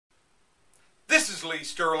Lee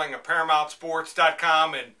Sterling of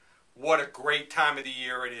ParamountSports.com, and what a great time of the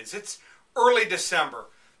year it is. It's early December.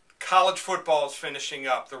 College football is finishing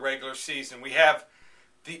up the regular season. We have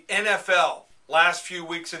the NFL, last few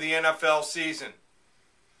weeks of the NFL season.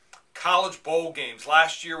 College bowl games.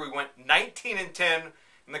 Last year we went 19-10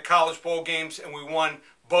 in the college bowl games, and we won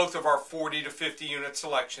both of our 40 to 50 unit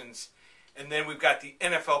selections. And then we've got the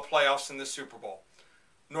NFL playoffs and the Super Bowl.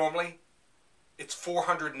 Normally, it's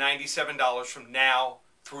 $497 from now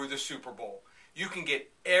through the Super Bowl. You can get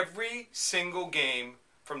every single game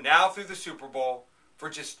from now through the Super Bowl for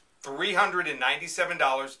just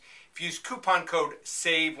 $397 if you use coupon code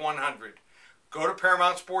SAVE100. Go to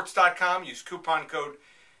ParamountSports.com, use coupon code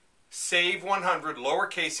SAVE100,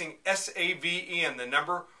 lowercasing SAVEN, the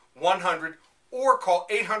number 100, or call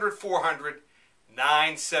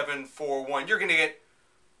 800-400-9741. You're going to get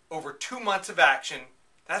over 2 months of action.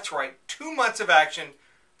 That's right, 2 months of action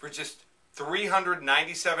for just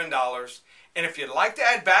 $397. And if you'd like to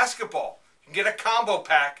add basketball, you can get a combo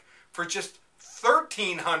pack for just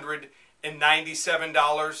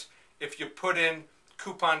 $1,397 if you put in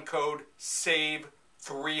coupon code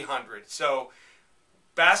SAVE300. So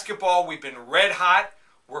basketball, we've been red hot.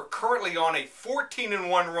 We're currently on a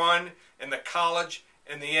 14-1 run in the college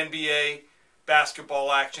and the NBA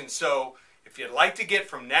basketball action. So if you'd like to get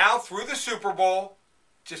from now through the Super Bowl,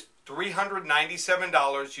 just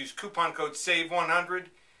 $397. Use coupon code SAVE100.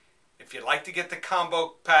 If you'd like to get the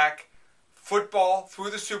combo pack, football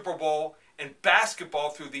through the Super Bowl and basketball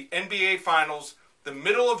through the NBA Finals, the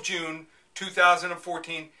middle of June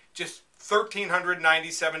 2014, just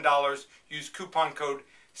 $1,397. Use coupon code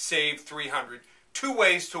SAVE300. 2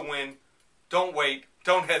 ways to win. Don't wait.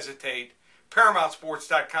 Don't hesitate.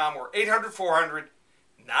 ParamountSports.com or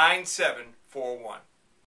 800-400-9741.